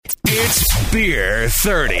It's Beer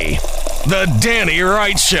 30, the Danny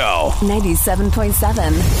Wright Show.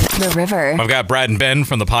 97.7, The River. I've got Brad and Ben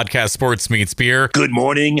from the podcast Sports Meets Beer. Good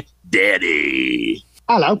morning, Daddy.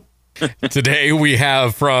 Hello. Today we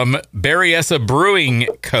have from Berryessa Brewing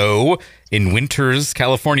Co. in Winters,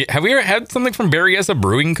 California. Have we ever had something from Berryessa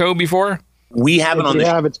Brewing Co. before? We haven't on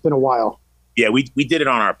the It's been a while. Yeah, we did it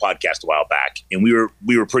on our podcast a while back, and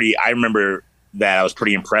we were pretty. I remember that I was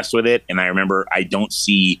pretty impressed with it, and I remember I don't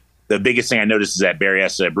see. The biggest thing I noticed is that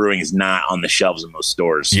Berryessa Brewing is not on the shelves in most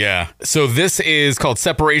stores. Yeah. So this is called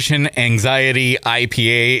Separation Anxiety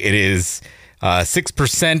IPA. It is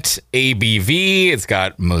 6% ABV. It's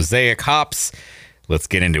got mosaic hops. Let's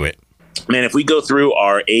get into it. Man, if we go through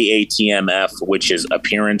our AATMF, which is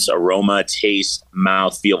appearance, aroma, taste,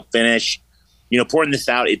 mouth, feel, finish, pouring this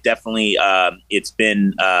out, it definitely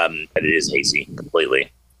it is hazy completely.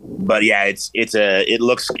 But yeah,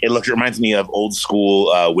 it reminds me of old school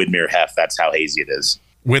Widmer Hef. That's how hazy it is.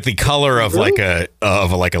 With the color of like a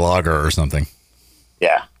lager or something.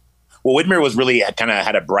 Yeah. Well, Widmer was really kind of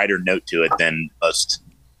had a brighter note to it than most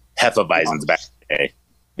Hefeweizens back in the day.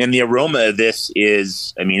 And the aroma of this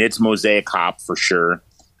is, it's mosaic hop for sure.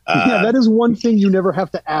 Yeah, that is one thing you never have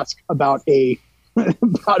to ask about a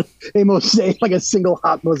mosaic, like a single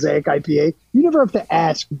hop mosaic IPA. You never have to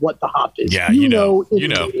ask what the hop is. Yeah, you know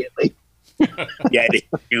immediately. Yeah,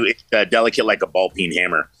 it's delicate like a ball peen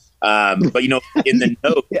hammer. But in the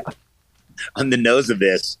nose, on the nose of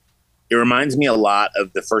this, it reminds me a lot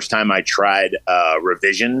of the first time I tried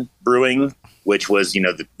Revision Brewing, which was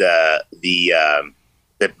the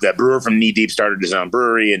brewer from Knee Deep started his own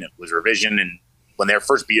brewery, and it was Revision. And when their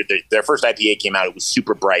first IPA came out, it was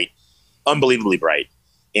super bright. Unbelievably bright,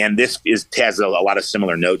 and this has a lot of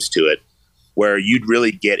similar notes to it, where you'd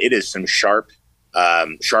really get it is some sharp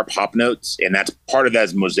hop notes, and that's part of that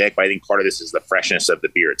is mosaic. But I think part of this is the freshness of the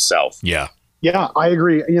beer itself. Yeah, I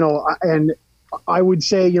agree. And I would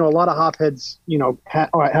say a lot of hop heads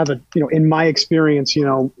have a in my experience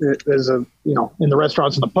there's a in the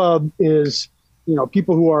restaurants and the pub is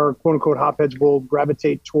people who are quote unquote hop heads will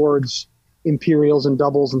gravitate towards imperials and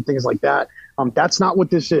doubles and things like that. That's not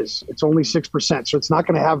what this is. It's only 6%. So it's not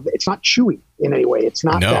going to have, it's not chewy in any way. It's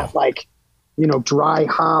not that dry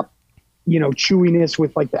hop, chewiness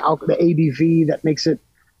with like the ABV that makes it,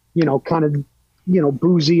 kind of,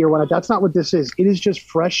 boozy or whatnot. That's not what this is. It is just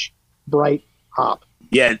fresh, bright hop.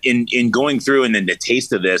 Yeah. In going through and then the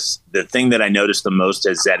taste of this, the thing that I noticed the most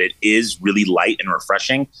is that it is really light and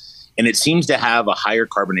refreshing. And it seems to have a higher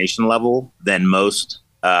carbonation level than most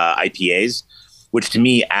IPAs, which to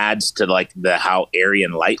me adds to like how airy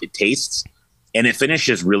and light it tastes, and it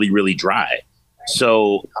finishes really, really dry.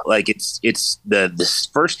 So like this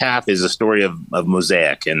first half is a story of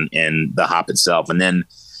mosaic and the hop itself, and then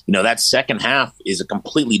that second half is a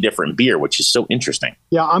completely different beer, which is so interesting.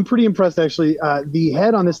 Yeah, I'm pretty impressed actually. The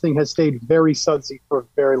head on this thing has stayed very sudsy for a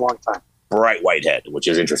very long time. Bright white head, which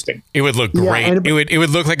is interesting. It would look great. It would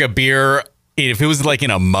look like a beer if it was like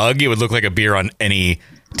in a mug. It would look like a beer on any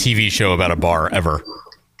TV show about a bar ever.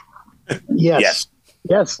 Yes,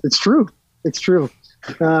 it's true. It's true.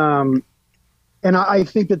 And I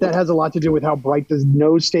think that has a lot to do with how bright the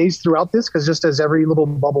nose stays throughout this, because just as every little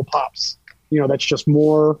bubble pops, that's just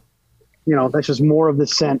more, that's just more of the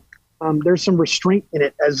scent. There's some restraint in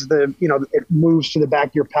it as it moves to the back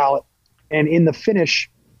of your palate. And in the finish,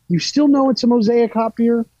 you still know it's a mosaic hop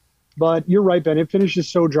beer, but you're right, Ben. It finishes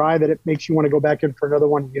so dry that it makes you want to go back in for another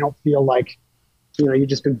one. You don't feel like, you've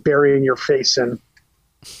just been burying your face in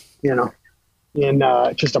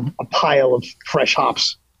just a pile of fresh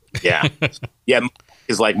hops. Yeah. Yeah.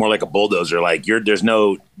 It's like more like a bulldozer. Like there's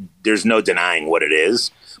no denying what it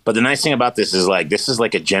is. But the nice thing about this is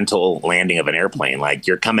like a gentle landing of an airplane. Like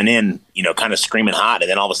you're coming in, kind of screaming hot,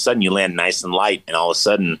 and then all of a sudden you land nice and light, and all of a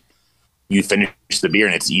sudden you finish the beer,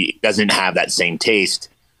 and it doesn't have that same taste,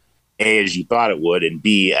 A, as you thought it would, and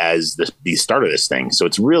B, as the start of this thing. So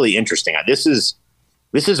it's really interesting. This is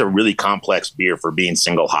a really complex beer for being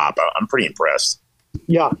single hop. I'm pretty impressed.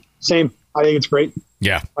 Yeah, same. I think it's great.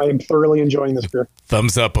 Yeah. I am thoroughly enjoying this beer.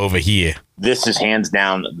 Thumbs up over here. This is hands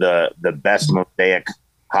down the best mosaic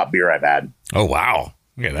hop beer I've had. Oh, wow.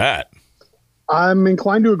 Look at that. I'm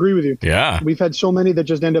inclined to agree with you. Yeah. We've had so many that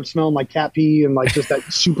just end up smelling like cat pee and like just that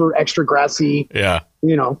super extra grassy, and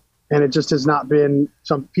it just has not been,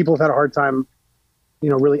 some people have had a hard time,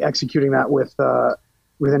 really executing that with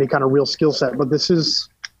any kind of real skill set. But this is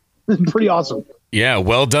pretty awesome. Yeah.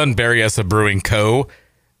 Well done, Berryessa Brewing Co.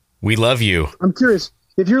 We love you. I'm curious.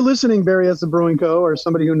 If you're listening, Berryessa Brewing Co., or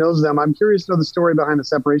somebody who knows them, I'm curious to know the story behind the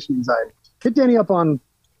separation anxiety. Hit Danny up on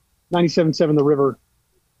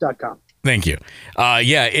 97.7theriver.com. Thank you.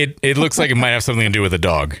 Yeah, it looks like it might have something to do with a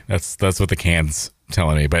dog. That's what the can's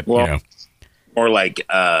telling me. But Well, or like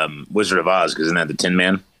Wizard of Oz, because isn't that the Tin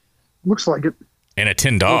Man? Looks like it. and a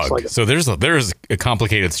tin dog. Looks like it. So there's a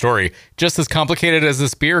complicated story, just as complicated as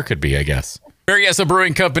this beer could be, I guess. Berryessa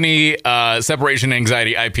Brewing Company, Separation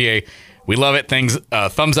Anxiety IPA. We love it. Things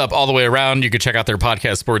thumbs up all the way around. You could check out their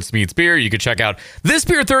podcast, Sports Meets Beer. You could check out this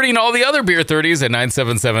Beer 30 and all the other Beer 30s at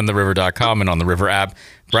 977theriver.com and on the River app.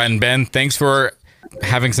 Brad and Ben, thanks for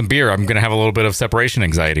having some beer. I'm going to have a little bit of separation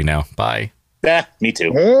anxiety now. Bye. Yeah, me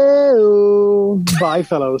too. Hey, bye,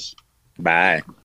 fellows. Bye.